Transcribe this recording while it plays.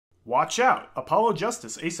Watch out! Apollo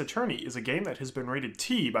Justice Ace Attorney is a game that has been rated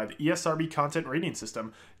T by the ESRB content rating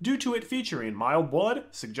system due to it featuring mild blood,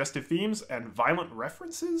 suggestive themes, and violent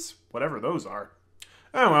references? Whatever those are.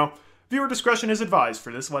 Oh well, viewer discretion is advised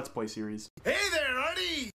for this Let's Play series. Hey there,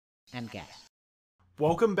 Marty! And gas.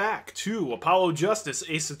 Welcome back to Apollo Justice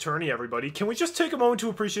Ace Attorney, everybody. Can we just take a moment to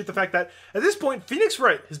appreciate the fact that, at this point, Phoenix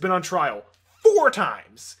Wright has been on trial 4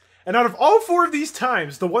 times. And out of all 4 of these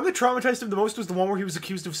times, the one that traumatized him the most was the one where he was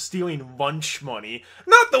accused of stealing lunch money.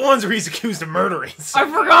 Not the ones where he's accused of murdering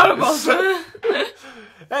someone. I forgot about that.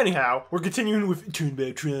 Anyhow, we're continuing with Turn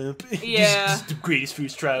Back Trump. Yeah. This is the greatest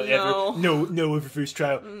first trial ever. No other first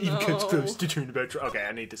trial even comes close to Turn Back Trump. Okay,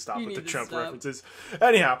 I need to stop with the Trump references.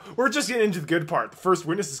 Anyhow, we're just getting into the good part. The first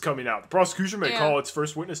witness is coming out. The prosecution may call its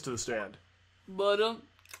first witness to the stand.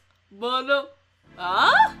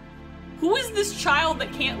 Who is this child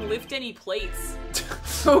that can't lift any plates?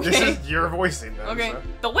 Okay. This is your voicing, then. Okay. So.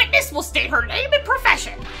 The witness will state her name and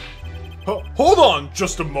profession. Hold on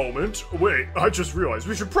just a moment. Wait, I just realized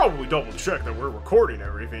we should probably double check that we're recording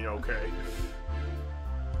everything okay.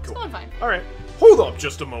 Cool. It's going fine. Alright, hold up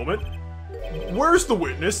just a moment. Where's the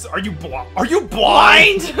witness? Are you blind? Are you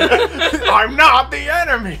blind? I'm not the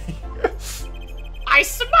enemy! I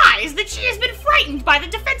surmise that she has been frightened by the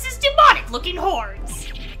defense's demonic-looking horns.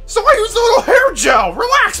 So I use a little hair gel!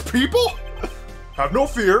 Relax, people! Have no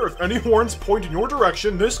fear, if any horns point in your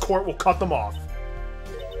direction, this court will cut them off.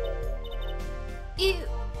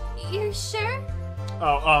 You're sure?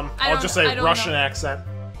 Oh, I'll just say Russian accent.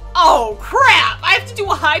 Oh, crap! I have to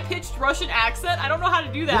do a high-pitched Russian accent? I don't know how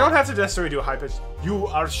to do that. You don't have to necessarily do a high-pitched. You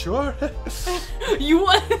are sure? I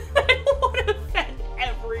don't want to offend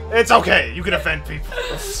everyone. It's okay, you can offend people.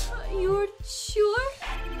 You're sure?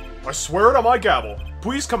 I swear it on my gavel.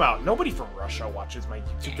 Please come out. Nobody from Russia watches my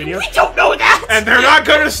YouTube videos. We don't know that! And they're not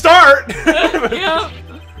gonna start! Yeah.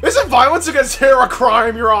 Isn't violence against hair a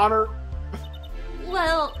crime, Your Honor?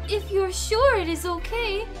 Well, if you're sure it is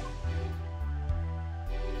okay.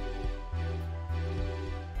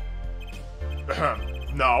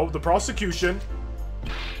 No, the prosecution...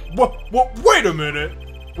 Wait a minute!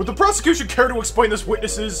 Would the prosecution care to explain this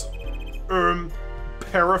witness's...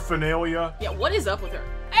 paraphernalia? Yeah, what is up with her?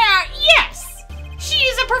 Yes! She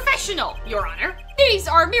is a professional, Your Honor. These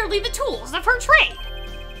are merely the tools of her trade.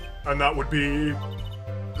 And that would be...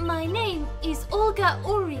 My name is Olga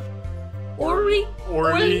Orly. Orly?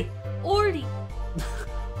 Orly.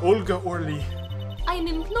 Olga Orly. I'm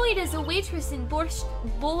employed as a waitress in Borscht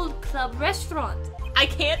Bowl Club restaurant. I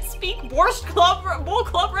can't speak Borscht Club Bowl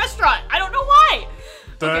Club restaurant. I don't know why.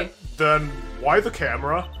 Then why the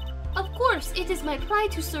camera? Of course, it is my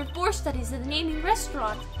pride to serve borscht that is the naming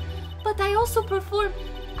restaurant. But I also perform,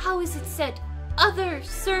 how is it said, other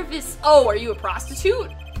service. Oh, are you a prostitute?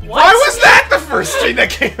 What? Why was that the first thing that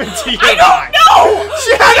came into your mind? I She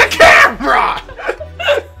don't know! had a camera!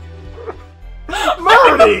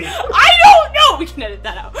 Marty! I don't know! We can edit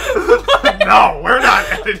that out. No, we're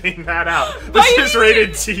not editing that out. This is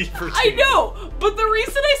rated T for T. I know, but the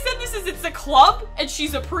reason I said this is it's a club, and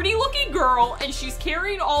she's a pretty looking girl, and she's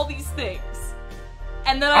carrying all these things.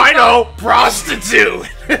 And then I know! Prostitute!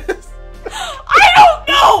 I don't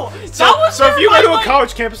know! So if you go to a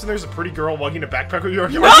college campus and there's a pretty girl lugging a backpack with you, are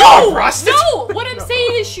you a prostitute? No! What I'm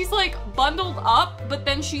saying is she's like bundled up, but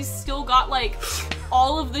then she's still got like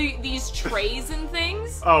all of these trays and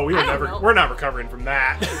things. Oh, we're not recovering from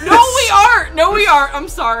that. No, we aren't! No, we aren't. I'm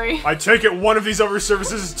sorry. I take it one of these other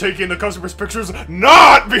services is taking the customer's pictures,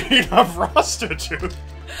 not being a prostitute.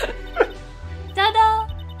 Ta-da!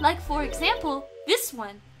 Like, for example, this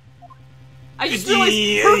one. I just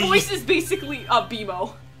realized her voice is basically a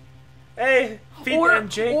BMO. Hey,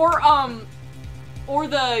 MJ. Or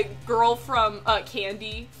the girl from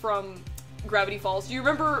Candy from Gravity Falls. Do you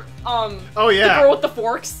remember oh yeah, the girl with the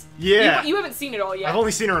forks? Yeah. You haven't seen it all yet. I've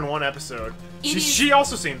only seen her in one episode. She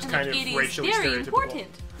also seems kind of racially stereotypical. Very important.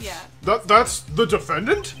 Yeah. That's the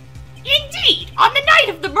defendant? Indeed! On the night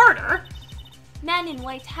of the murder! Man in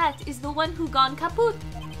white hat is the one who gone kaput.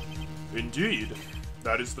 Indeed.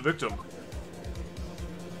 That is the victim.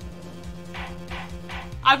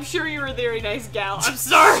 I'm sure you're a very nice gal. I'm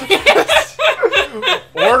sorry.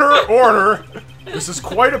 Order! This is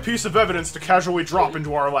quite a piece of evidence to casually drop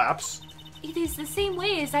into our laps. It is the same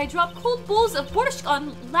way as I drop cold bowls of borscht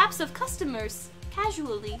on laps of customers.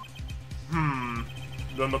 Casually.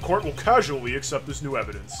 Then the court will casually accept this new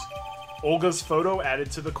evidence. Olga's photo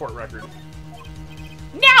added to the court record.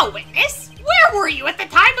 Now, witness, where were you at the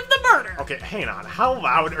time of the murder? Okay, hang on. How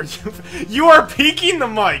loud are you? You are peaking the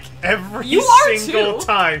mic every single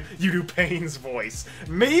time you do Payne's voice.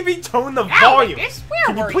 Maybe tone the volume. Witness, where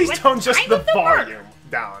Can you were please you at tone the just time the of the volume? murder?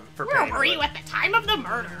 down for Where pain. were you at the time of the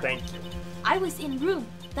murder? Thank you. I was in room,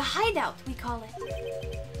 the hideout, we call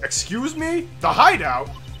it. Excuse me? The hideout?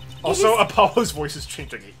 Also, is- Apollo's voice is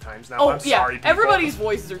changing 8 times now. Oh, I'm yeah. sorry, people. Everybody's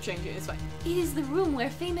voices are changing. It's fine. It is the room where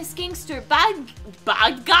famous gangster bad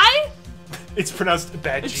guy? It's pronounced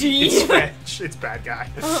bad G. G. It's French. It's bad guy.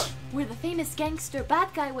 Where the famous gangster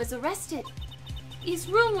bad guy was arrested. Is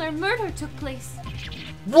room where murder took place.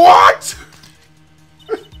 What?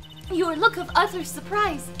 Your look of utter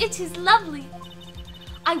surprise, it is lovely.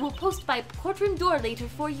 I will post by courtroom door later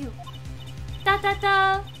for you.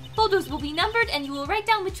 Da. Photos will be numbered and you will write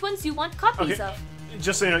down which ones you want copies Okay. of.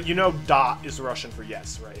 Just so you know, da is Russian for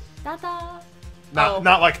yes, right? Da.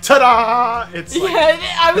 Not like ta-da! It's like,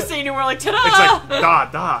 Yeah, I was saying more like ta-da! it's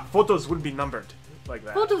like da. Photos would be numbered like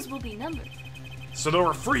that. Photos will be numbered. So there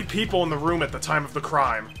were 3 people in the room at the time of the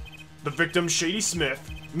crime. The victim, Shady Smith,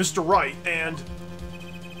 Mr. Wright, and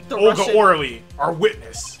The Olga Russian- Orley, our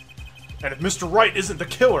witness. And if Mr. Wright isn't the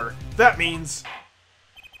killer, that means...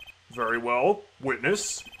 Very well,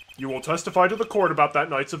 witness. You will testify to the court about that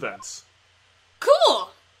night's events. Cool!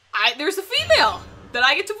 There's a female that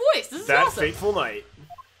I get to voice. This is That awesome. fateful night.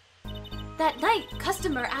 That night,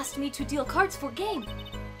 customer asked me to deal cards for game.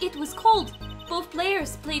 It was cold. Both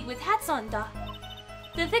players played with hats on, da.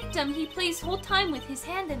 The victim, he plays whole time with his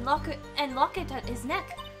hand and locket at his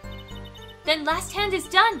neck. Then last hand is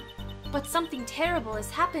done, but something terrible has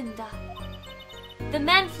happened, da. The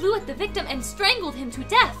man flew at the victim and strangled him to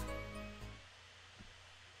death.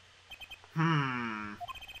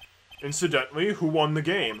 Incidentally, who won the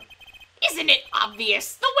game? Isn't it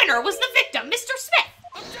obvious? The winner was the victim, Mr. Smith!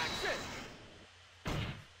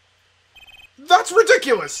 That's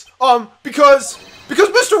ridiculous! Because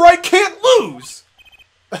Mr. Wright can't lose!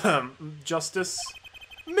 Justice,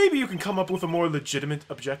 maybe you can come up with a more legitimate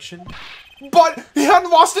objection? But he hadn't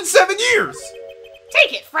lost in 7 years!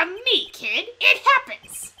 Take it from me, kid. It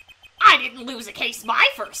happens. I didn't lose a case my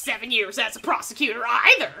first 7 years as a prosecutor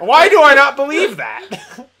either. Why do I not believe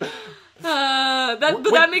that?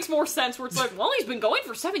 That makes more sense where it's like, well, he's been going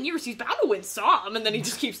for 7 years, he's bound to win some, and then he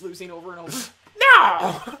just keeps losing over and over.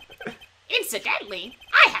 No! Incidentally,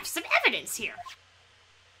 I have some evidence here.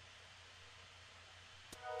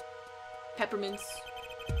 Peppermints.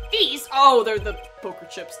 They're the poker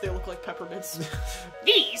chips. They look like peppermints.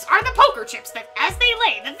 These are the poker chips that, as they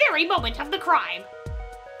lay the very moment of the crime.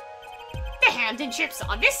 The hand and chips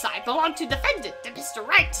on this side belong to defendant, to Mr.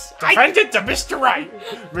 Wright. Defendant to Mr. Wright!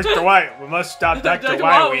 Mr. White, we must stop Dr. Dr.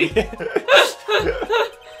 Wowie.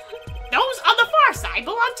 Those on the far side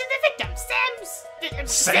belong to the victim, Sam?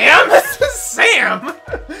 Sam?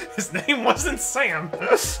 His name wasn't Sam.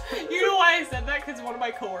 You know why I said that? Because one of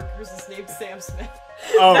my coworkers is named Sam Smith.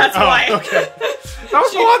 Oh, That's why. Okay. That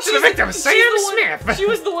was belonged to the victim, Sam Smith. She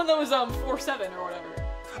was the one that was 4'7" or whatever.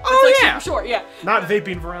 Oh, It's like yeah. super short, yeah. Not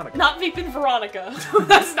Vaping Veronica. Not Vaping Veronica.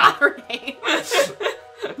 That's not her name.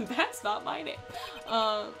 That's not my name.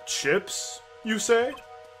 Chips, you say?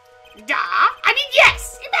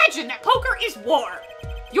 Yes! Imagine that poker is war.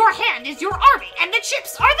 Your hand is your army, and the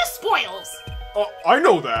chips are the spoils. I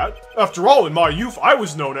know that. After all, in my youth, I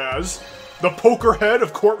was known as the poker head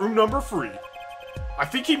of courtroom number 3. I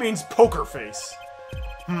think he means poker face.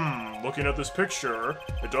 Looking at this picture,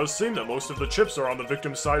 it does seem that most of the chips are on the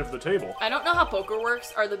victim's side of the table. I don't know how poker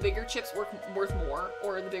works. Are the bigger chips worth more,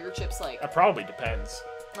 or are the bigger chips like... That probably depends.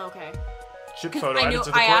 Okay. Chip photo I added know.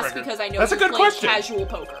 to the I court asked record. because I know That's a you good play question. casual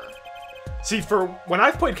poker. See, for when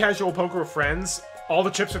I've played casual poker with friends, all the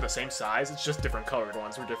chips are the same size. It's just different colored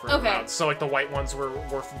ones were different Okay. amounts. So like the white ones were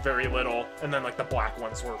worth very little, and then like the black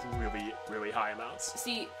ones were really, really high amounts.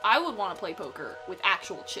 See, I would want to play poker with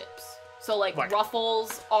actual chips. So like Like-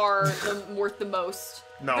 ruffles are worth the most.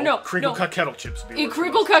 No, crinkle cut kettle chips would be worth the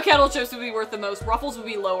Crinkle most. cut kettle chips would be worth the most. Ruffles would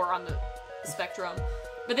be lower on the spectrum.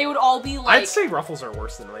 But they would all be like... I'd say Ruffles are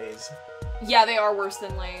worse than Lay's. Yeah, they are worse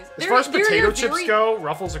than Lay's. As far as potato they're chips very- go,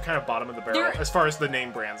 Ruffles are kind of bottom of the barrel, They're- as far as the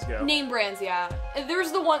name brands go. Name brands, yeah.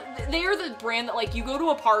 There's the one, they are the brand that, like, you go to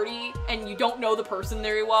a party and you don't know the person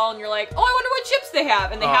very well, and you're like, oh, I wonder what chips they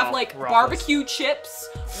have. And they have, like, Ruffles. barbecue chips,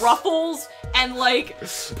 Ruffles, and, like,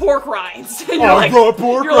 pork rinds. And I brought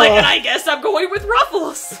pork you're like, and rinds. I guess I'm going with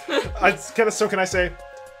Ruffles. So can I say,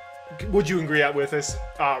 would you agree with this?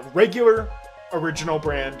 Regular, original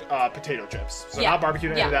brand potato chips. So Yeah. not barbecue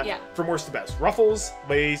or any of Yeah, that. yeah. From worst to best. Ruffles,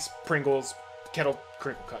 Lay's, Pringles, crinkle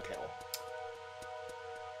cut kettle.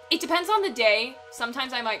 It depends on the day.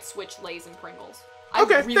 Sometimes I might switch Lay's and Pringles. I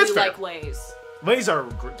Okay, really that's fair. like Lay's. Lay's are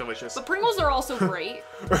delicious. But Pringles are also great.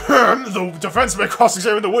 The defense may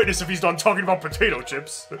cross-examine the witness if he's done talking about potato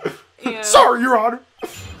chips. Yeah. Sorry, Your Honor.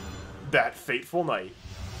 That fateful night.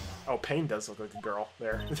 Oh, Pain does look like a girl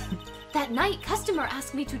there. That night, customer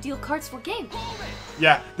asked me to deal cards for game.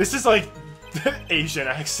 Yeah, this is like Asian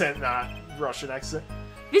accent, not Russian accent.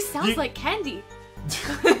 This sounds like candy.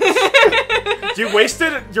 You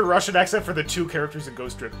wasted your Russian accent for the 2 characters in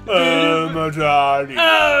Ghost Trick. Majority.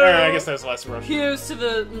 I guess that's less Russian. Here's to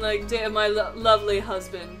the, like, day of my lovely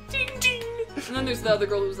husband. Ding, ding. And then there's the other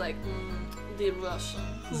girl who's like, the Russian.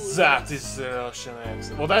 That is the Russian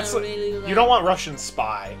accent. Well, that's really you don't want Russian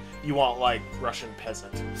spy. You want like Russian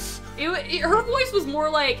peasant. Her voice was more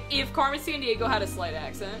like if Carmen Sandiego had a slight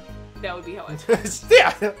accent. That would be how I felt.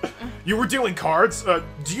 Yeah. You were dealing cards. Do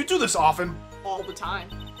you do this often? All the time.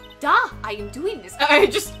 Duh, I am doing this. I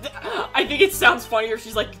think it sounds funnier if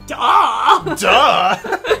she's like, duh! Duh!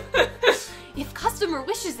 If customer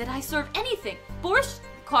wishes that I serve anything, borscht,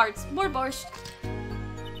 cards, more borscht.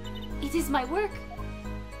 It is my work.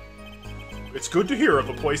 It's good to hear of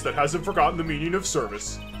a place that hasn't forgotten the meaning of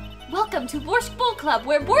service. Welcome to Borscht Bowl Club,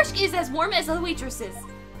 where borscht is as warm as the waitresses.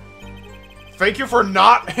 Thank you for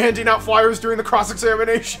not handing out flyers during the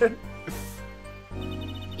cross-examination.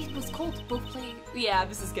 It was cold, both playing. Yeah,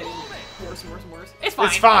 this is getting worse and worse and worse. It's fine.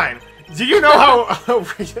 It's fine. Do you know how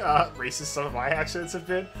racist some of my accents have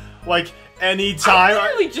been? Like, anytime... I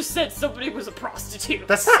literally just said somebody was a prostitute.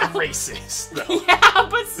 That's not racist, though. Yeah,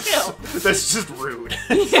 but still. That's just rude.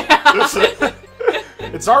 Yeah.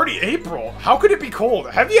 It's already April. How could it be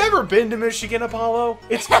cold? Have you ever been to Michigan, Apollo?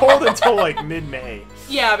 It's cold until, like, mid-May.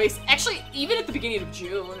 Yeah, actually, even at the beginning of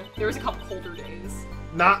June, there was a couple colder days.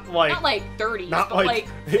 Not like 30s, not but like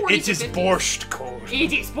 40s it is 50s. borscht cold.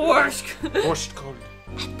 It is borscht. Borscht cold.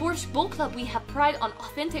 At Borscht Bowl Club, we have pride on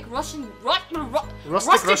authentic Russian, Rustic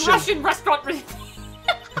Russian restaurant.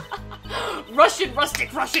 Rustic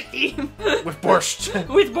Russian theme. With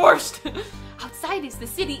borscht. With borscht. Outside is the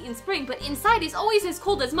city in spring, but inside is always as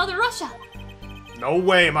cold as Mother Russia. No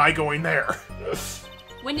way am I going there.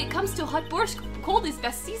 When it comes to hot borscht, cold is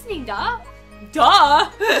best seasoning, duh. Duh.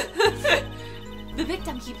 The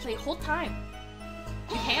victim he play whole time.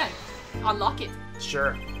 We can unlock it.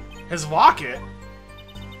 Sure. His locket?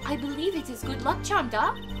 I believe it is good luck charm,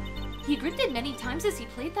 duh. He gripped it many times as he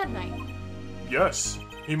played that night. Yes.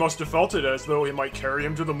 He must have felt it as though it might carry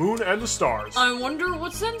him to the moon and the stars. I wonder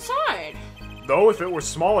what's inside. Though if it were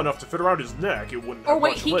small enough to fit around his neck, it wouldn't Or have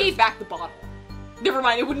wait, much he lift. gave back the bottle. Never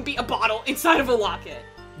mind, it wouldn't be a bottle inside of a locket.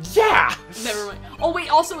 Yeah! Never mind. Oh wait,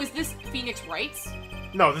 also, is this Phoenix Wright's?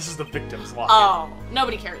 No, this is the victim's locket. Oh,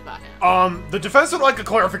 nobody cares about him. The defense would like a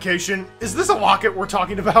clarification. Is this a locket we're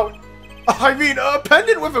talking about? I mean, a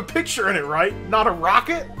pendant with a picture in it, right? Not a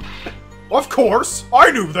rocket? Of course,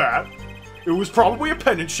 I knew that. It was probably a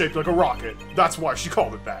pendant shaped like a rocket. That's why she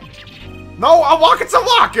called it that. No, a locket's a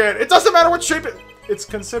locket! It doesn't matter what shape it... It's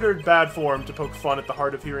considered bad form to poke fun at the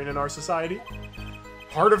hard of hearing in our society.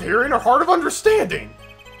 Hard of hearing or hard of understanding?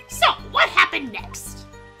 So, what happened next?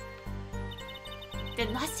 The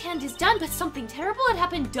last hand is done, but something terrible had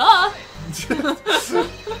happened, duh.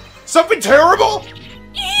 Something terrible?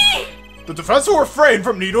 The defense will refrain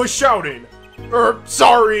from needless shouting.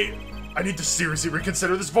 Sorry. I need to seriously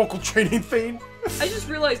reconsider this vocal training thing. I just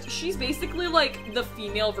realized she's basically like the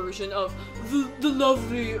female version of the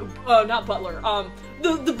lovely, not butler,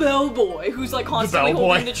 the bellboy who's like constantly bellboy.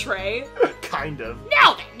 holding the tray. Kind of.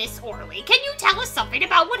 Now then, Miss Orley, can you tell us something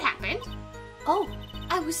about what happened? Oh,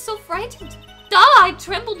 I was so frightened. Duh, I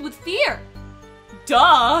trembled with fear.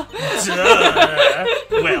 Duh. Duh.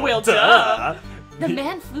 Well, duh. The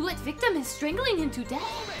man flew at victim and strangling him to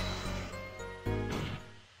death.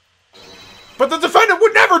 But the defendant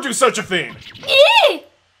would never do such a thing! Eh!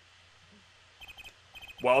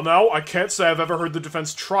 Well, now, I can't say I've ever heard the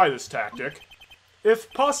defense try this tactic.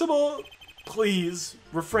 If possible, please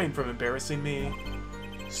refrain from embarrassing me.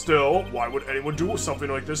 Still, why would anyone do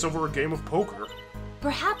something like this over a game of poker?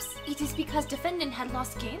 Perhaps it is because defendant had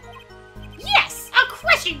lost game? Yes, a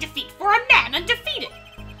crushing defeat for a man undefeated.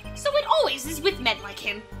 So it always is with men like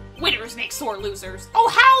him. Winners make sore losers. Oh,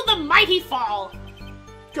 how the mighty fall!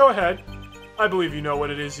 Go ahead. I believe you know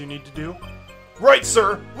what it is you need to do. Right,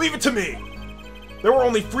 sir! Leave it to me! There were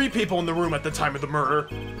only 3 people in the room at the time of the murder.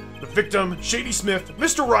 The victim, Shady Smith,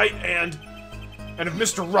 Mr. Wright, and if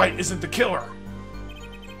Mr. Wright isn't the killer.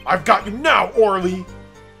 I've got you now, Orly!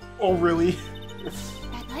 Oh, really?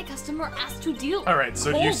 That night customer asked to deal. Alright,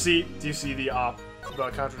 so do you cold. see the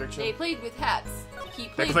contradiction? They played with hats.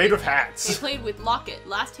 They played with They hats. played with locket.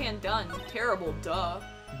 Last hand done. Terrible. Duh.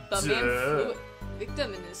 The man flew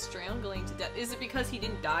victim and is strangling to death. Is it because he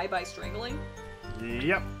didn't die by strangling?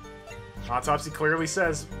 Yep. Autopsy clearly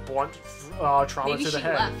says blunt trauma Maybe to the she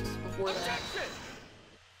head. left before that.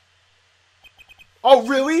 Oh,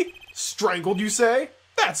 really? Strangled, you say?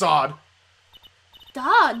 That's odd.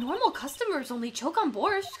 Duh, normal customers only choke on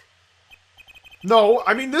borscht. No,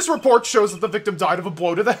 I mean, this report shows that the victim died of a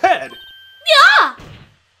blow to the head. Yeah!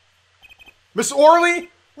 Miss Orley?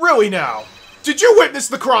 Really now? Did you witness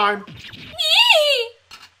the crime? Yee!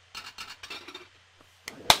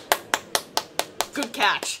 Good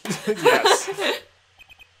catch. Yes.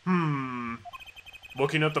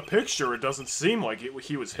 Looking at the picture, it doesn't seem like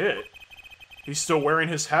he was hit. He's still wearing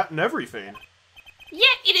his hat and everything.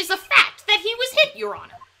 Yet it is a fact that he was hit, Your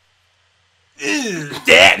Honor. Ew,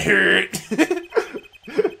 that hurt!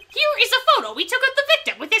 Here is a photo we took of the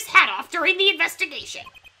victim with his hat off during the investigation.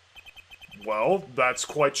 Well, that's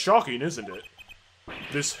quite shocking, isn't it?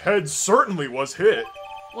 This head certainly was hit.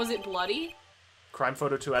 Was it bloody? Crime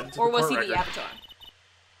photo to add to Or the was court he record. the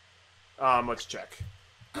Avatar? Let's check.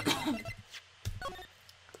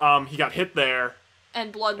 He got hit there.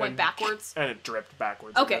 And blood went backwards? And it dripped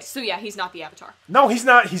backwards. Okay, so yeah, he's not the Avatar. No, he's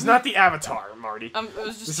not. He's not the Avatar, Marty. I was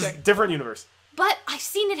just This checking. is a different universe. But I've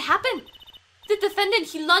seen it happen. The defendant,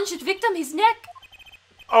 he lunged at victim his neck.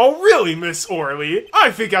 Oh, really, Miss Orley?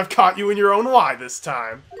 I think I've caught you in your own lie this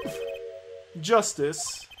time.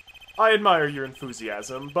 Justice, I admire your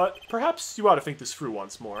enthusiasm, but perhaps you ought to think this through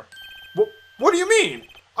once more. What do you mean?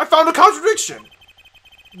 I found a contradiction!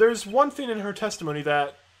 There's one thing in her testimony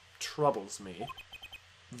that troubles me.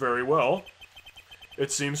 Very well.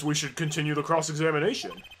 It seems we should continue the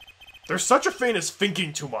cross-examination. There's such a thing as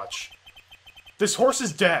thinking too much. This horse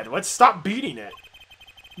is dead. Let's stop beating it.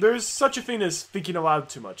 There's such a thing as thinking aloud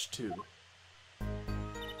too much, too.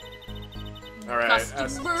 Alright, as to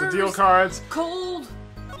Customers. deal cards, Cold.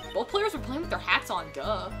 Both players were playing with their hats on,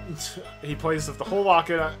 duh. he plays with the whole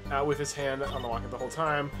locket with his hand on the locket the whole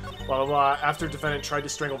time. Blah, blah, blah. After defendant tried to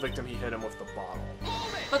strangle victim, he hit him with the bottle.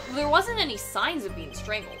 But there wasn't any signs of being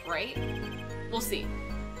strangled, right? We'll see.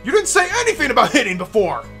 You didn't say anything about hitting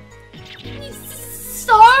before!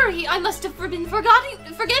 Sorry, I must have been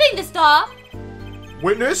forgetting this, da.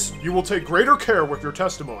 Witness, you will take greater care with your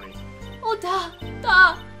testimony. Oh,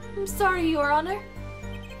 da. I'm sorry, Your Honor.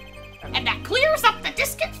 And that clears up the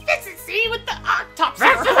disconsistency with the autopsy.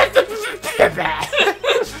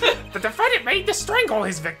 The defendant made to strangle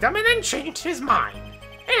his victim and then changed his mind.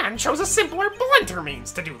 And chose a simpler, blunter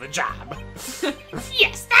means to do the job.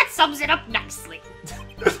 Yes, that sums it up nicely.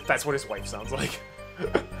 That's what his wife sounds like.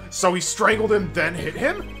 So he strangled him, then hit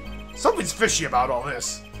him? Something's fishy about all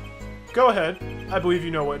this. Go ahead. I believe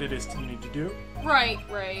you know what it is you need to do. Right.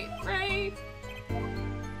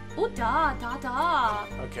 Oh, da.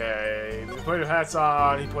 Okay, he put his hats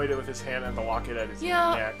on, he played it with his hand and the locket at his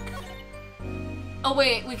Yeah. neck. Oh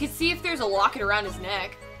wait, we could see if there's a locket around his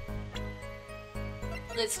neck.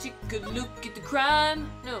 Let's take a look at the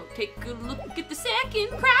crime. No, take a look at the second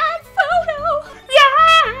crime photo.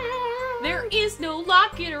 Yeah! There is no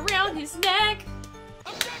locket around his neck.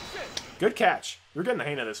 Good catch. You're getting the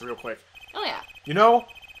hang of this real quick. Oh yeah. You know,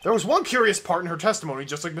 there was one curious part in her testimony,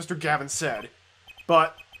 just like Mr. Gavin said.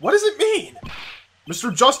 But, what does it mean?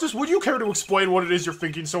 Mr. Justice, would you care to explain what it is you're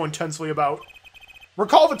thinking so intensely about?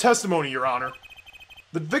 Recall the testimony, Your Honor.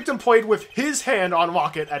 The victim played with his hand on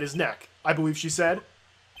locket at his neck, I believe she said.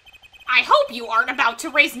 I hope you aren't about to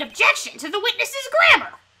raise an objection to the witness's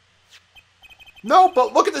grammar. No,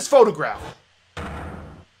 but look at this photograph.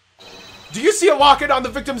 Do you see a locket on the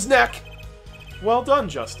victim's neck? Well done,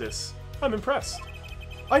 Justice. I'm impressed.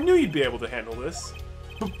 I knew you'd be able to handle this.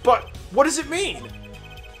 But what does it mean?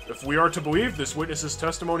 If we are to believe this witness's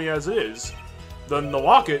testimony as is, then the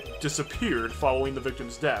locket disappeared following the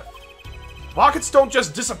victim's death. Lockets don't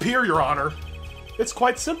just disappear, Your Honor. It's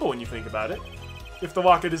quite simple when you think about it. If the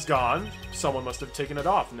locket is gone, someone must have taken it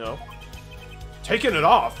off, no? Taken it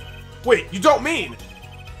off? Wait, you don't mean?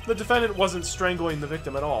 The defendant wasn't strangling the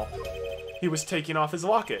victim at all. He was taking off his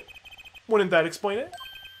locket. Wouldn't that explain it?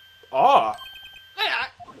 Ah.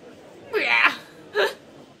 Yeah.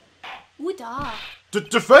 Ooh, da.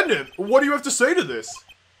 Defendant, what do you have to say to this?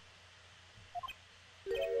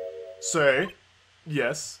 Say,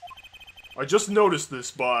 yes. I just noticed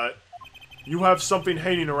this, but you have something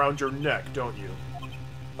hanging around your neck, don't you?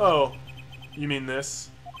 Oh, you mean this?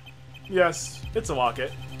 Yes, it's a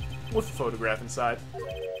locket, with a photograph inside.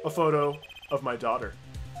 A photo of my daughter.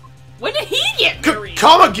 When did he get married?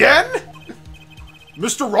 Come again?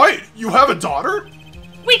 Mr. Wright, you have a daughter?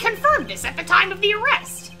 We confirmed this at the time of the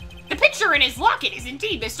arrest. The picture in his locket is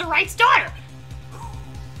indeed Mr. Wright's daughter.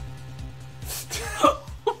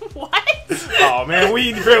 What? Oh man,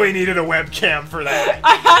 we really needed a webcam for that.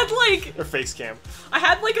 I had like Or face cam.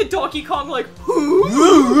 a Donkey Kong like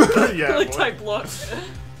Yeah. like boy. type look.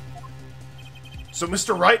 So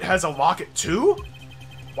Mr. Wright has a locket too?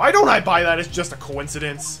 Why don't I buy that as just a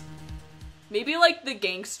coincidence? Maybe, like, the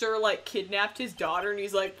gangster, like, kidnapped his daughter, and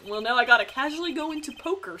he's like, well, now I gotta casually go into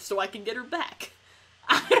poker so I can get her back.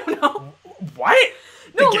 I don't know. What?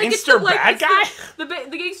 No, the like, gangster it's bad guy? The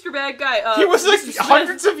gangster bad guy. He was, like, Mr. Smith.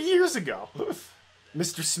 hundreds of years ago.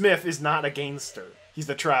 Mr. Smith is not a gangster. He's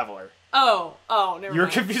the traveler. Oh, never You're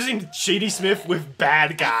mind. confusing Shady Smith with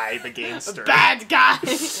bad guy, the gangster. Bad guy.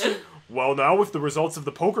 Well, now, if the results of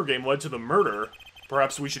the poker game led to the murder,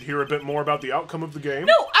 perhaps we should hear a bit more about the outcome of the game?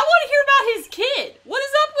 No, I want to hear about his kid. What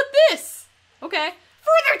is up with this? Okay.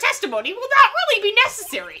 Further testimony will not really be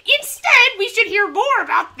necessary. Instead, we should hear more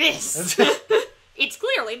about this. It's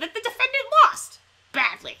clearly that the defendant lost.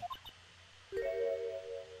 Badly.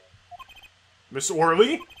 Miss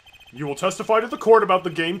Orley, you will testify to the court about the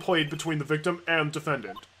game played between the victim and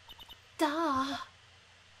defendant. Duh.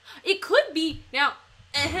 It could be now.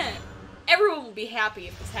 Everyone will be happy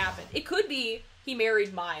if this happened. It could be he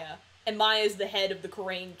married Maya, and Maya is the head of the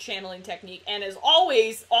Karain channeling technique. And as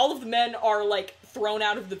always, all of the men are like thrown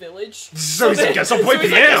out of the village. So he's like, guess I'll play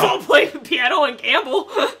piano. I'll play piano and gamble.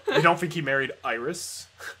 You don't think he married Iris?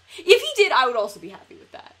 If he did, I would also be happy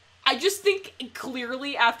with that. I just think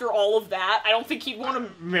clearly after all of that, I don't think he'd want to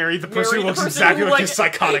Marry the person who the looks person exactly who, like like- his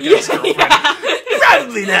psychotic Yeah, ex-girlfriend. yeah.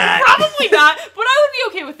 Probably not. Probably not, but I would be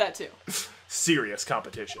okay with that too. Serious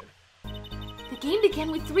competition. The game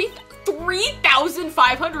began with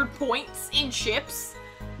 3,500 points in chips?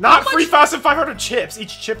 Not much- 3,500 chips.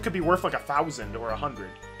 Each chip could be worth like 1,000 or 100.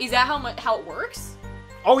 Is that how it works?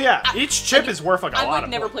 Oh yeah, each chip is worth like a lot I've of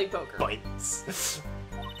never points. played poker. Points.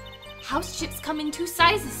 house chips come in two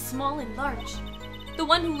sizes, small and large. The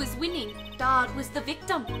one who was winning, Dodd, was the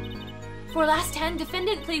victim. For last hand,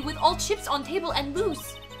 defendant played with all chips on table and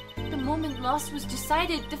lose. The moment loss was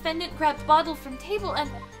decided, defendant grabbed bottle from table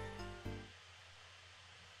and...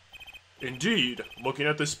 Indeed, looking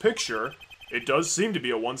at this picture, it does seem to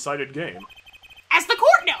be a one-sided game. As the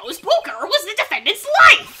court knows, poker was the defendant's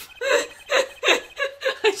life.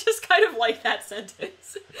 I just kind of like that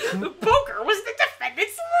sentence. Poker was the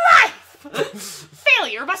defendant's life.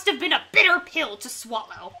 Failure must have been a bitter pill to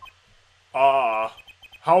swallow. Ah,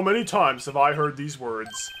 how many times have I heard these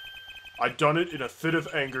words? I done it in a fit of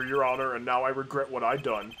anger, Your Honor, and now I regret what I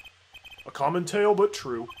done. A common tale, but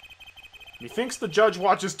true. Methinks the judge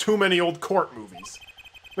watches too many old court movies.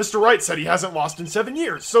 Mr. Wright said he hasn't lost in 7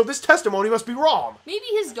 years, so this testimony must be wrong. Maybe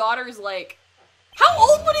his daughter's like... How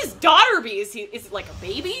old would his daughter be? Is it like a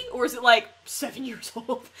baby? Or is it like 7 years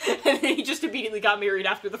old? And then he just immediately got married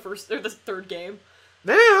after the third game?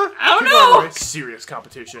 Yeah, I don't keep on know. going. Serious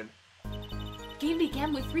competition. Game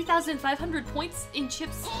began with 3,500 points in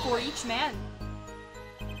chips for each man.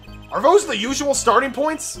 Are those the usual starting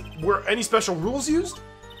points? Were any special rules used?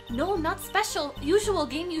 No, not special. Usual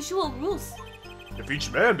game, usual rules. If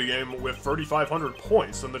each man began with 3,500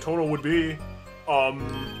 points, then the total would be,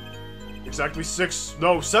 exactly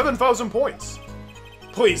 7,000 points.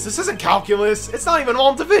 Please, this isn't calculus. It's not even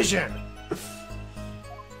all division.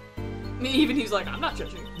 I mean, even he's like, I'm not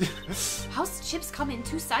judging. House chips come in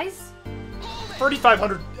two sizes.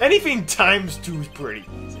 3,500. Anything times 2 is pretty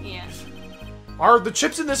easy. Yeah. Are the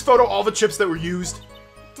chips in this photo all the chips that were used?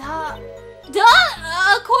 Duh,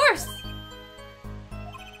 of course.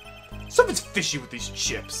 Something's fishy with these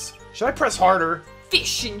chips. Should I press harder?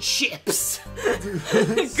 Fish and chips.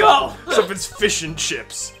 Go. Something's fish and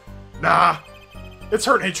chips. Nah. It's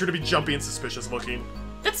her nature to be jumpy and suspicious looking.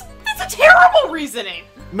 That's a terrible reasoning.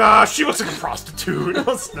 Nah, she looks like a prostitute. No,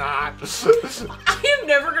 it's not. I am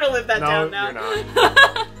never gonna live that No, down now. you're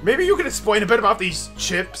not. Maybe you can explain a bit about these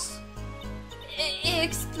chips?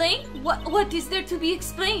 Explain? What is there to be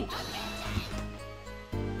explained?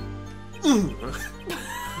 You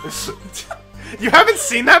haven't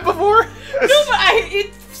seen that before? No, but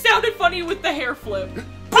it sounded funny with the hair flip.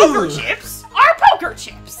 Poker chips are poker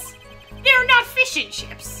chips. They're not fish and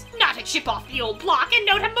chips. Not a chip off the old block, and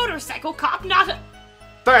not a motorcycle cop, not a...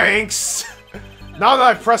 Thanks. Now that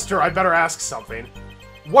I've pressed her, I better ask something.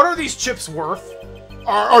 What are these chips worth?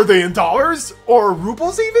 Are they in dollars? Or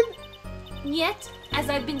rubles even? Yet, as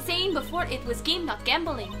I've been saying before, it was game, not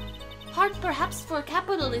gambling. Hard perhaps for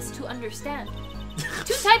capitalists to understand.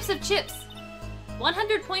 Two types of chips.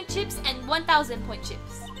 100-point chips and 1,000-point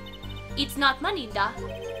chips. It's not money, da.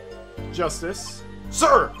 Justice.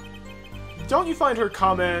 Sir! Don't you find her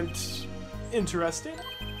comment interesting?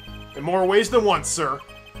 In more ways than one, sir.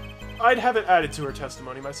 I'd have it added to her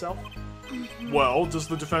testimony myself. Well, does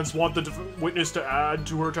the defense want the witness to add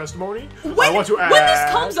to her testimony? I want to add... When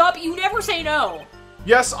this comes up, you never say no.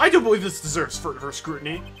 Yes, I do believe this deserves further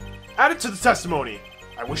scrutiny. Add it to the testimony.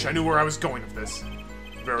 I wish I knew where I was going with this.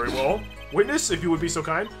 Very well. Witness, if you would be so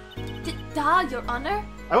kind. Da, Your Honor?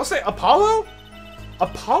 I will say, Apollo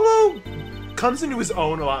comes into his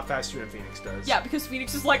own a lot faster than Phoenix does. Yeah, because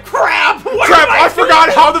Phoenix is like, crap! Crap, I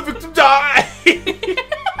forgot how the victim died!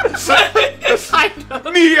 I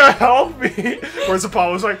know. Mia, help me! Whereas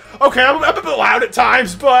Apollo's like, okay, I'm a bit loud at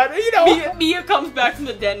times, but, you know. Mia comes back from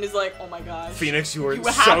the den and is like, oh my gosh. Phoenix, you were You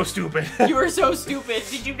so have- stupid. You were so stupid.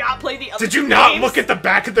 Did you not play the other Did you two not games? look at the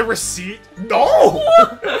back of the receipt? No!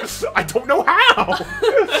 I don't know how!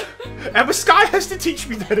 Emma Sky has to teach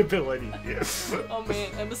me that ability. Oh man,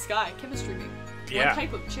 Emma Sky, chemistry. Yeah. One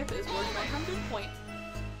type of chip is worth 100 points.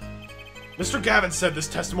 Mr. Gavin said this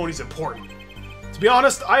testimony is important. To be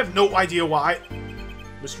honest, I have no idea why.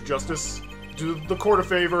 Mr. Justice, do the court a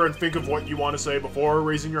favor and think of what you want to say before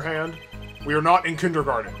raising your hand. We are not in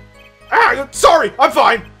kindergarten. Ah, sorry, I'm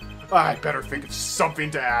fine. I better think of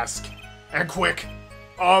something to ask. And quick.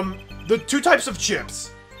 The two types of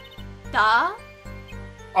chips. Da?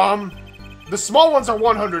 The small ones are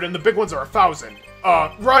 100 and the big ones are 1,000.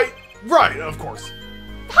 Right, of course.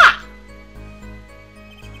 Ha!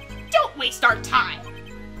 Don't waste our time.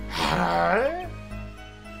 Huh?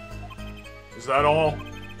 Is that all?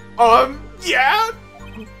 Yeah?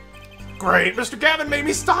 Great, Mr. Gavin made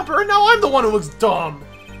me stop her, and now I'm the one who looks dumb.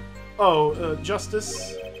 Oh,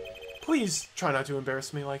 Justice, please try not to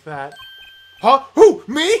embarrass me like that. Huh? Who?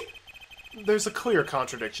 Me? There's a clear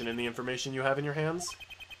contradiction in the information you have in your hands.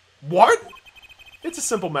 What? It's a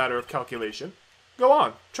simple matter of calculation. Go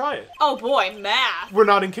on, try it. Oh boy, math. We're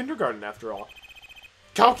not in kindergarten after all.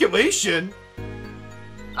 Calculation?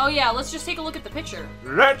 Oh yeah, let's just take a look at the picture.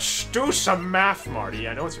 Let's do some math, Marty.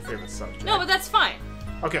 I know it's your favorite subject. No, but that's fine.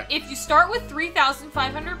 Okay. If you start with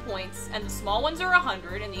 3,500 points, and the small ones are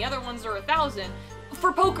 100, and the other ones are 1,000,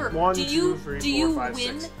 for poker, One, do two, you three, do four, you five,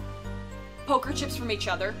 win 6. poker chips from each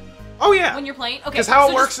other Oh yeah. when you're playing? Okay, 'Cause how it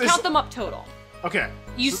so works just is- count them up total. Okay.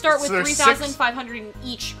 You So- start so with there's 3,500 in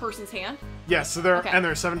each person's hand. Yes, so there Okay. and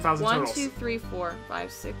there's 7,000 1, totals. 2, 3, 4,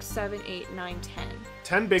 5, 6, 7, 8, 9, 10.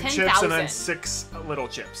 10 big chips and 10,000. then 6 little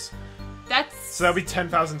chips. That's So that'll be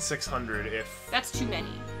 10,600 if. that's too many.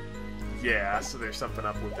 Yeah, so there's something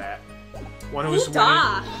up with that. One who's winning.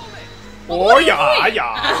 Da. Oh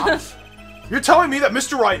yeah. You're telling me that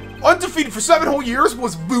Mr. Wright, undefeated for 7 whole years,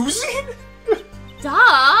 was losing?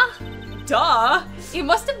 Da? Duh. It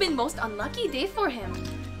must have been most unlucky day for him.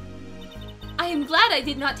 I am glad I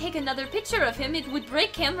did not take another picture of him. It would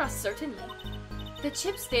break camera, certainly. The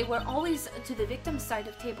chips, they were always to the victim's side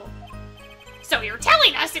of table. So you're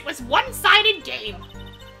telling us it was one-sided game.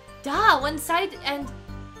 Da, one side and...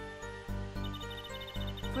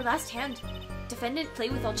 For last hand, defendant play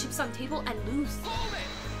with all chips on table and lose.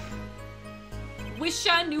 Wish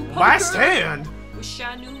I knew poker. Last hand? Wish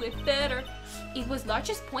I knew it better. It was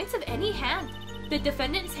largest points of any hand. The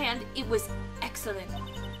defendant's hand, it was excellent.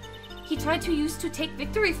 He tried to use to take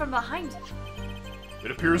victory from behind.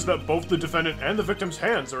 It appears that both the defendant and the victim's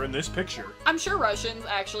hands are in this picture. I'm sure Russians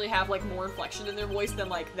actually have like more inflection in their voice than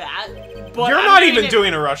like that. But You're I'm not doing even it-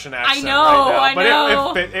 doing a Russian accent know, right now, I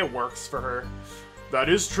know. but it works for her. That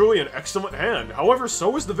is truly an excellent hand. However,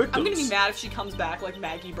 so is the victim's. I'm gonna be mad if she comes back like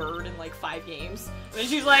Maggie Bird in like 5 games. And then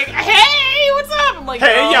she's like, hey, what's up? I'm like,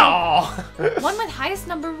 Hey, "No." y'all! One with highest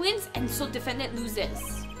number wins, and so defendant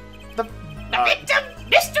loses. The victim,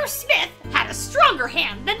 Mr. Smith, had a stronger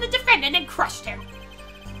hand than the defendant and crushed him.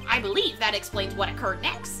 I believe that explains what occurred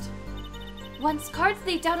next. Once cards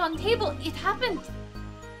laid out on table, it happened.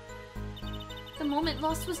 The moment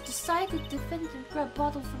lost was decided. Defendant grabbed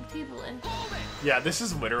bottle from table and... Yeah, this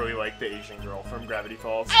is literally like the Asian girl from Gravity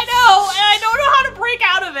Falls. I know, and I don't know how to break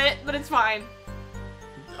out of it, but it's fine.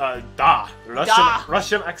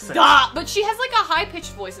 Russian accent. Duh. But she has like a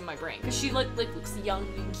high-pitched voice in my brain because she like looks young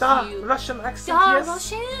and cute. Russian accent, Da, yes.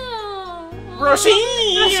 Rochelle! Russian!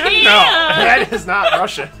 No, that is not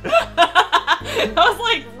Russian. That was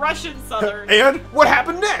like Russian Southern. And what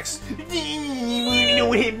happened next?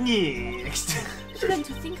 What happened next? Even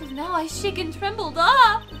to think of now, I shake and trembled.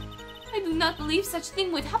 Ah! I do not believe such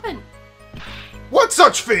thing would happen. What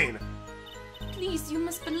such thing? Please, you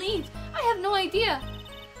must believe. I have no idea.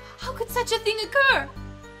 How could such a thing occur?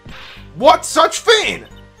 What such thing?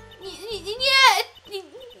 Yet.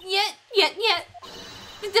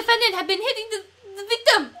 The defendant had been hitting the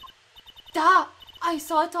victim. Da! I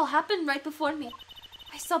saw it all happen right before me.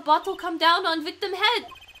 I saw bottle come down on victim head.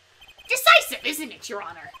 Decisive, isn't it, Your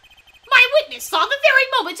Honor? My witness saw the very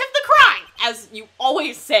moment of the crime. As you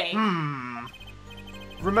always say.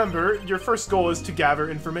 Remember, your first goal is to gather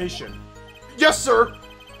information. Yes, sir!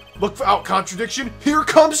 Look out, contradiction! Here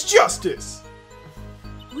comes justice!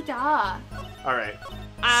 Ooh, da. Alright.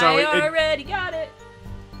 I So already got it.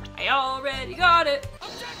 I already got it.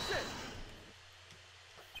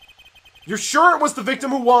 You're sure it was the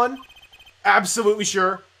victim who won? Absolutely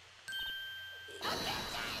sure.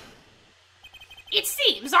 It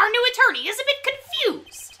seems our new attorney is a bit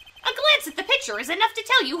confused. A glance at the picture is enough to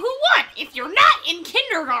tell you who won if you're not in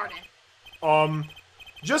kindergarten.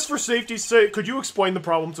 Just for safety's sake, could you explain the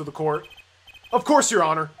problem to the court? Of course, Your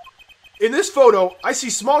Honor. In this photo, I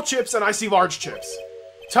see small chips and I see large chips.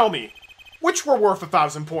 Tell me, which were worth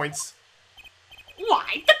 1,000 points?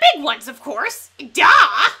 Why, the big ones, of course.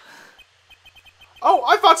 Duh! Oh,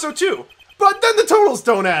 I thought so too. But then the totals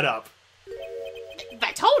don't add up. The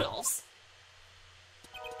totals?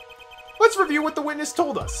 Let's review what the witness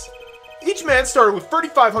told us. Each man started with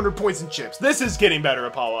 3,500 points in chips. This is getting better,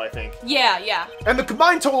 Apollo, I think. Yeah. And the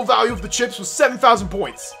combined total value of the chips was 7,000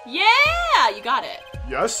 points. Yeah, you got it.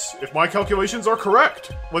 Yes, if my calculations are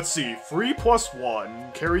correct. Let's see, 3 plus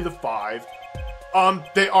 1, carry the 5.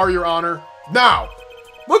 They are, Your Honor. Now,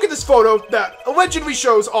 look at this photo that allegedly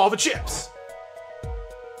shows all the chips.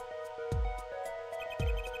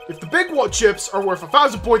 If the big chips are worth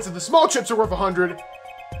 1,000 points and the small chips are worth 100,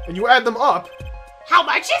 and you add them up... How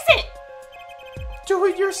much is it? Do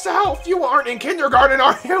it yourself. You aren't in kindergarten,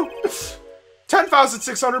 are you?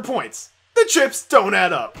 10,600 points. The chips don't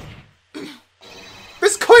add up.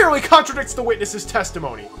 This clearly contradicts the witness's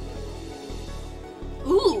testimony.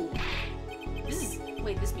 Ooh.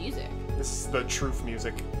 This music. This is the truth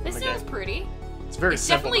music. This sounds pretty. It's very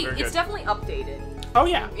simple, but very good. It's definitely updated. Oh,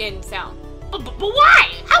 yeah. In sound. But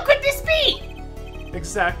why? How could this be?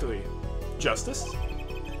 Exactly. Justice?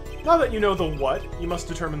 Now that you know the what, you must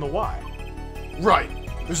determine the why. Right.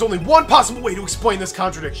 There's only one possible way to explain this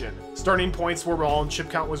contradiction. Starting points were wrong, chip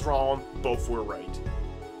count was wrong, both were right.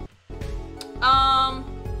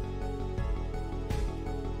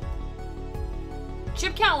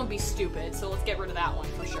 Chip count would be stupid, so let's get rid of that one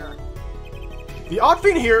for sure. The odd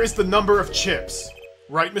thing here is the number of chips.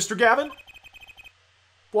 Right, Mr. Gavin?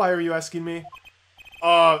 Why are you asking me?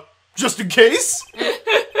 Just in case?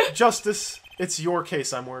 Justice, it's your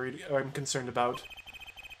case I'm concerned about.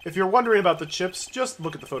 If you're wondering about the chips, just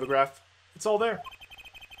look at the photograph. It's all there.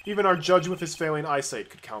 Even our judge with his failing eyesight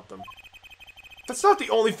could count them. That's not the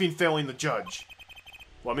only thing failing the judge.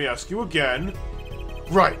 Let me ask you again.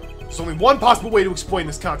 Right. There's only one possible way to explain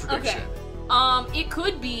this contradiction. Okay. It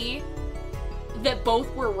could be that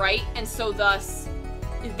both were right, and so thus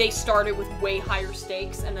they started with way higher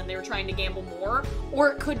stakes, and then they were trying to gamble more. Or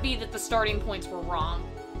it could be that the starting points were wrong.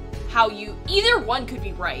 Either one could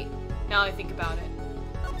be right, now that I think about it.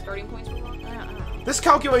 Starting points were wrong? I don't know. This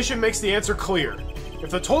calculation makes the answer clear. If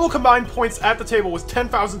the total combined points at the table was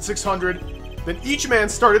 10,600, then each man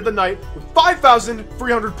started the night with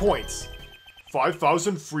 5,300 points.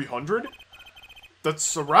 5,300?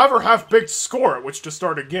 That's a rather half-baked score at which to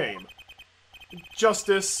start a game.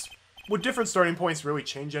 Justice, would different starting points really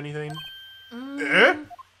change anything? Eh?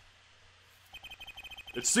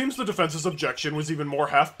 It seems the defense's objection was even more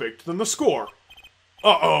half-baked than the score.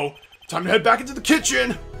 Uh-oh, time to head back into the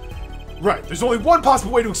kitchen! Right, there's only one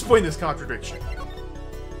possible way to explain this contradiction.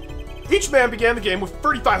 Each man began the game with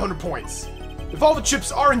 3,500 points. If all the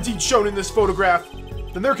chips are indeed shown in this photograph,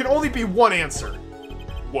 then there can only be one answer.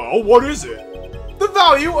 Well, what is it? The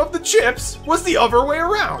value of the chips was the other way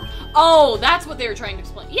around. Oh, that's what they were trying to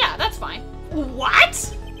explain. Yeah, that's fine.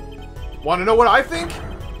 What? Want to know what I think?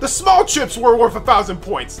 The small chips were worth 1,000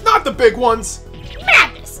 points, not the big ones.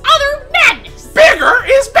 Madness! Utter madness! Bigger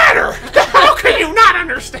is better! How can you not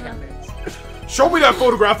understand this? Show me that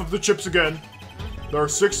photograph of the chips again. There are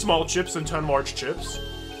 6 small chips and 10 large chips.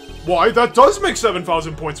 Why, that does make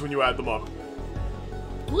 7,000 points when you add them up.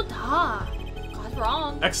 Ooh-da. God's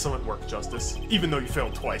wrong. Excellent work, Justice. Even though you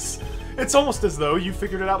failed twice. It's almost as though you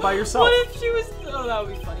figured it out by yourself. What if she was... Oh, that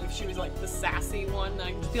would be funny if she was like the sassy one.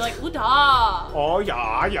 I'd just be like, ooh-da. Oh,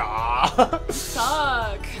 yeah.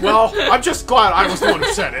 Suck. Well, I'm just glad I was the one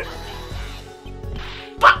who said it.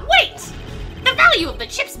 But wait! The value of the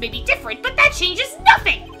chips may be different, but that changes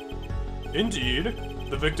nothing! Indeed.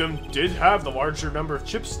 The victim did have the larger number of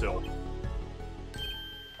chips still.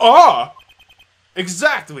 Ah!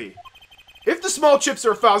 Exactly. If the small chips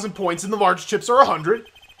are 1,000 points and the large chips are 100,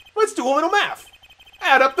 let's do a little math.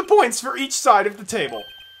 Add up the points for each side of the table.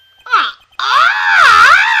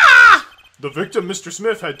 The victim, Mr.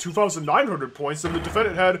 Smith, had 2,900 points and the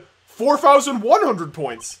defendant had 4,100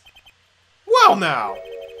 points. Well now,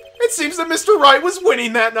 it seems that Mr. Wright was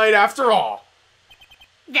winning that night after all.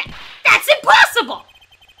 That's impossible!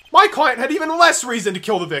 My client had even less reason to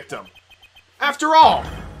kill the victim. After all,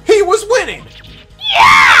 he was winning!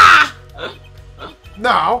 Yeah!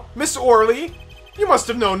 Now, Miss Orley, you must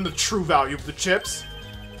have known the true value of the chips.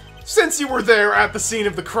 Since you were there at the scene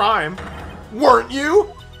of the crime, weren't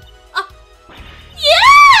you?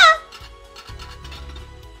 Yeah!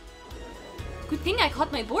 Good thing I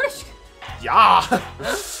caught my borscht. Yeah.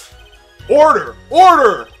 Order!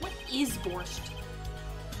 Order! What is borscht?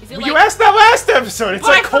 Is it You like... asked that last episode. It's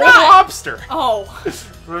But I like cold forgot. lobster. Oh.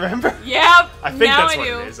 Remember? Yep. I think now that's I what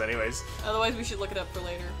do. it is, anyways. Otherwise, we should look it up for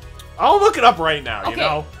later. I'll look it up right now, you Okay.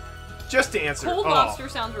 know? Just to answer. Cold Oh. lobster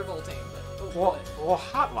sounds revolting, but... Oh, Well,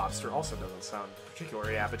 hot lobster also doesn't sound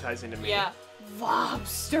particularly appetizing to me. yeah.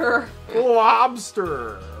 Lobster.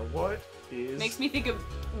 Lobster. What is... Makes me think of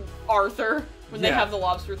Arthur when they Yeah. have the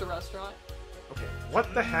lobster at the restaurant. Okay,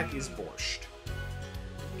 what the heck is borscht?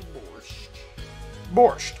 Borscht.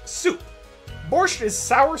 Borscht. Soup. Borscht is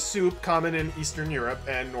sour soup common in Eastern Europe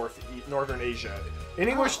and Northern Asia. In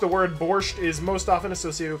English, the word borscht is most often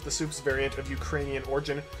associated with the soup's variant of Ukrainian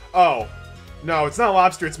origin. Oh. No, it's not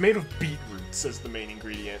lobster. It's made of beetroots as the main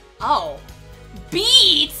ingredient. Oh.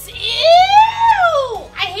 Beets? Ew!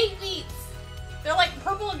 I hate beets. They're like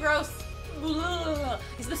purple and gross. Ugh.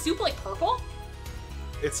 Is the soup like purple?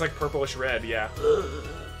 It's like purplish red, yeah.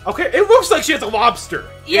 Okay, it looks like she has a lobster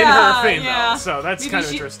in her thing, though, so that's Maybe kind of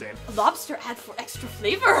she- interesting. Lobster add for extra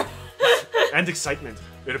flavor. And excitement.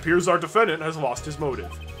 It appears our defendant has lost his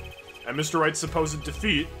motive. And Mr. Wright's supposed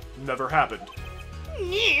defeat never happened.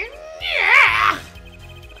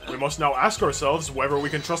 We must now ask ourselves whether we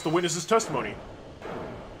can trust the witness's testimony.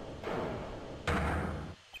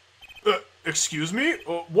 Excuse me?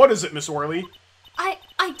 What is it, Miss Orley?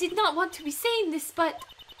 I did not want to be saying this, but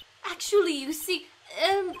actually, you see,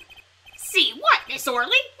 See what, Miss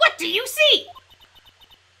Orley? What do you see?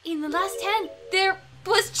 in the last hand, there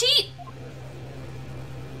was cheat.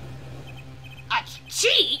 A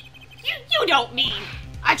cheat? You don't mean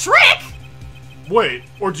a trick? Wait,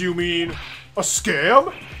 or do you mean a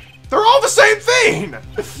scam? They're all the same thing!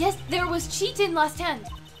 Yes, there was cheat in last hand.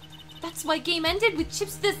 That's why game ended with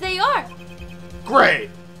chips as they are. Great.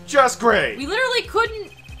 Just great. We literally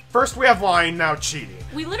couldn't. First we have lying, now cheating.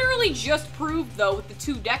 We literally just proved, though, with the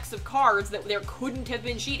 2 decks of cards that there couldn't have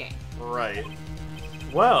been cheating. Right.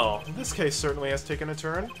 Well, this case certainly has taken a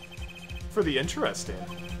turn for the interesting.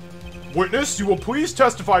 Witness, you will please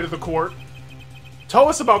testify to the court. Tell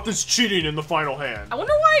us about this cheating in the final hand. I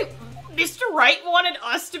wonder why Mr. Wright wanted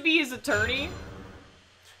us to be his attorney.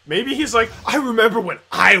 Maybe he's like, I remember when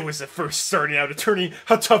I was the first starting out attorney,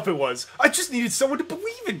 how tough it was. I just needed someone to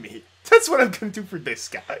believe in me. That's what I'm gonna do for this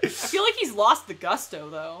guy. I feel like he's lost the gusto,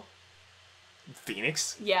 though.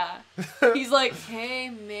 Phoenix? Yeah. He's like, hey,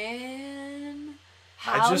 man,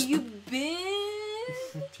 how just- you been?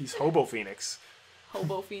 He's Hobo Phoenix.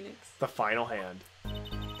 Hobo Phoenix. The final hand.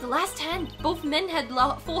 The last hand, both men had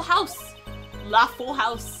full house. La Full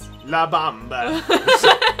House. La Bamba.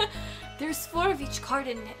 There's 4 of each card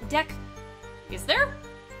in deck. Is there?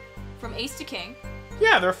 From Ace to King.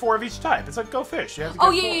 Yeah, there are 4 of each type. It's like Go Fish. You have to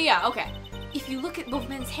Oh, get yeah, 4. okay. If you look at both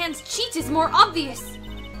men's hands, cheat is more obvious.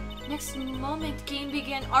 Next moment, game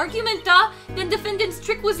began argument, then defendant's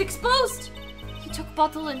trick was exposed. He took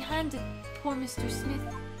bottle in hand and poor Mr. Smith.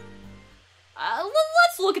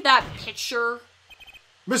 Let's look at that picture.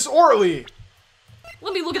 Miss Orley!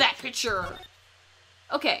 Let me look at that picture.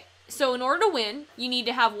 Okay, so in order to win, you need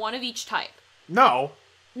to have 1 of each type. No.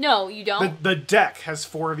 No, you don't. The deck has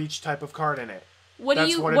 4 of each type of card in it. What do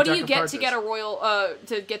That's you what a what do deck you of get cards to is. get a royal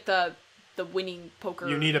to get the winning poker?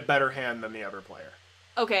 You need a better hand than the other player.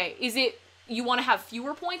 Okay, is it you want to have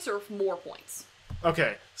fewer points or more points?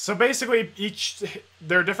 Okay, so basically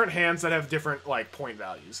there are different hands that have different like point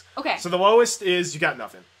values. Okay. So the lowest is you got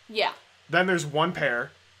nothing. Yeah. Then there's 1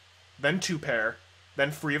 pair, then 2 pair,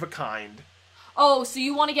 then free of a kind. Oh, so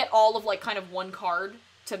you want to get all of like kind of 1 card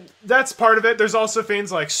to That's part of it. There's also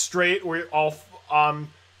things like straight where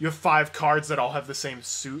you have 5 cards that all have the same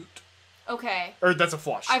suit. Okay. Or that's a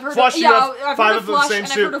flush. I've heard flush, of, you yeah, have I've 5 heard of of the flush same and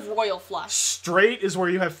I've suit. heard of royal flush. Straight is where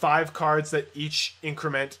you have 5 cards that each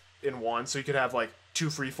increment in 1, so you could have like 2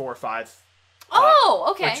 free 4 5. Oh,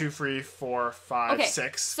 okay. Or 2 free 4 5 Okay,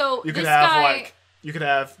 6. so you could this have guy- like you could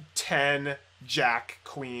have 10 Jack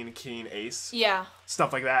Queen King Ace, Yeah.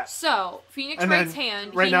 stuff like that. So, Phoenix And Wright's then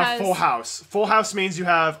hand, right he now has... full house. Full house means you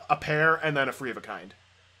have a pair and then a free of a kind.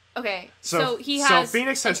 Okay, So he has... So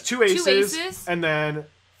Phoenix has 2 2 aces, aces. and then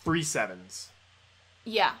 3 sevens.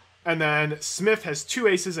 Yeah. And then Smith has 2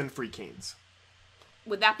 aces and 3 kings.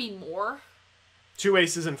 Would that be more? 2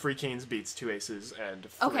 aces and 3 kings beats 2 aces and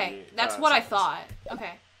 3 Okay, that's what I sevens. thought.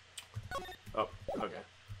 Okay. Oh, okay.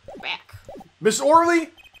 Back. Miss Orley,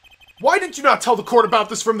 why did you not tell the court about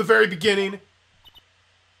this from the very beginning?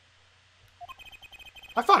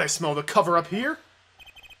 I thought I smelled a cover-up here.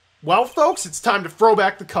 Well, folks, it's time to throw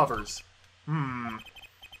back the covers.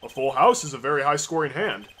 A full house is a very high-scoring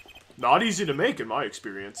hand. Not easy to make in my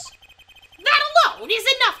experience. That alone is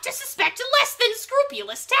enough to suspect less than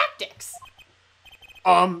scrupulous tactics.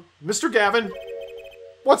 Mr. Gavin,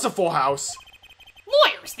 what's a full house?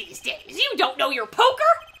 Lawyers these days, you don't know your poker?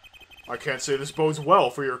 I can't say this bodes well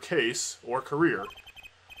for your case or career.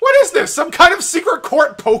 What is this, some kind of secret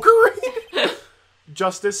court poker ring?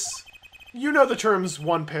 Justice, you know the terms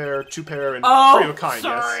one pair, two pair, and three of a kind,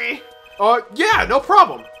 sorry. yes? Yeah, no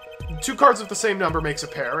problem. 2 cards of the same number makes a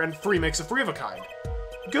pair, and 3 makes a three of a kind.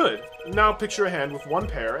 Good. Now picture a hand with 1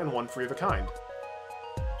 pair and 1 three of a kind.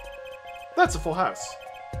 That's a full house.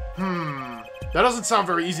 That doesn't sound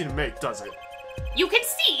very easy to make, does it? You can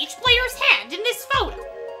see each player's hand in this photo.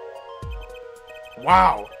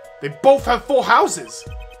 Wow, they both have full houses.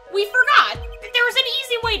 We forgot that there is an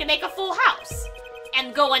easy way to make a full house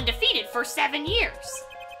and go undefeated for 7 years.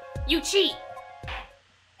 You cheat.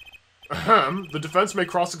 Ahem, the defense may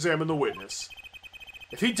cross-examine the witness.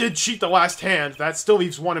 If he did cheat the last hand, that still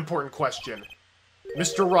leaves one important question.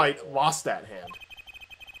 Mr. Wright lost that hand.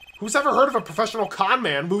 Who's ever heard of a professional con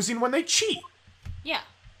man losing when they cheat? Yeah.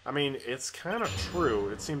 I mean, it's kind of true.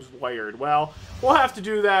 It seems weird. Well, we'll have to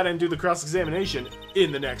do that and do the cross-examination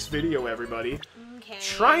in the next video, everybody. Okay.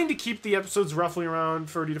 Trying to keep the episodes roughly around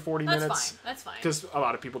 30 to 40 That's minutes. fine. That's fine. Because a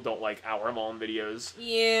lot of people don't like hour-long videos.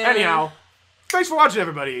 Yeah. Anyhow, thanks for watching,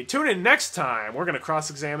 everybody. Tune in next time. We're going to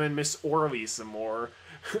cross-examine Miss Orley some more.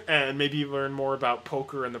 And maybe learn more about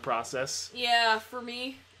poker in the process. Yeah, for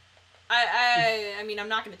me. I mean, I'm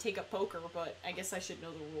not going to take up poker, but I guess I should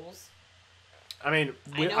know the rules. I mean,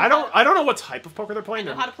 I don't know what type of poker they're I playing.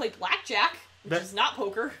 know how to play blackjack, which is not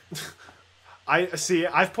poker.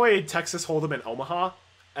 I've played Texas Hold'em in Omaha,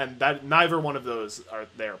 and that neither one of those are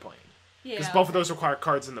they're playing. Yeah. Because both of those require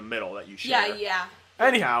cards in the middle that you share. Yeah.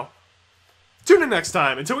 Anyhow, tune in next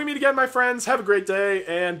time. Until we meet again, my friends, have a great day,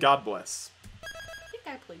 and God bless. I think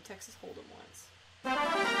I played Texas Hold'em once.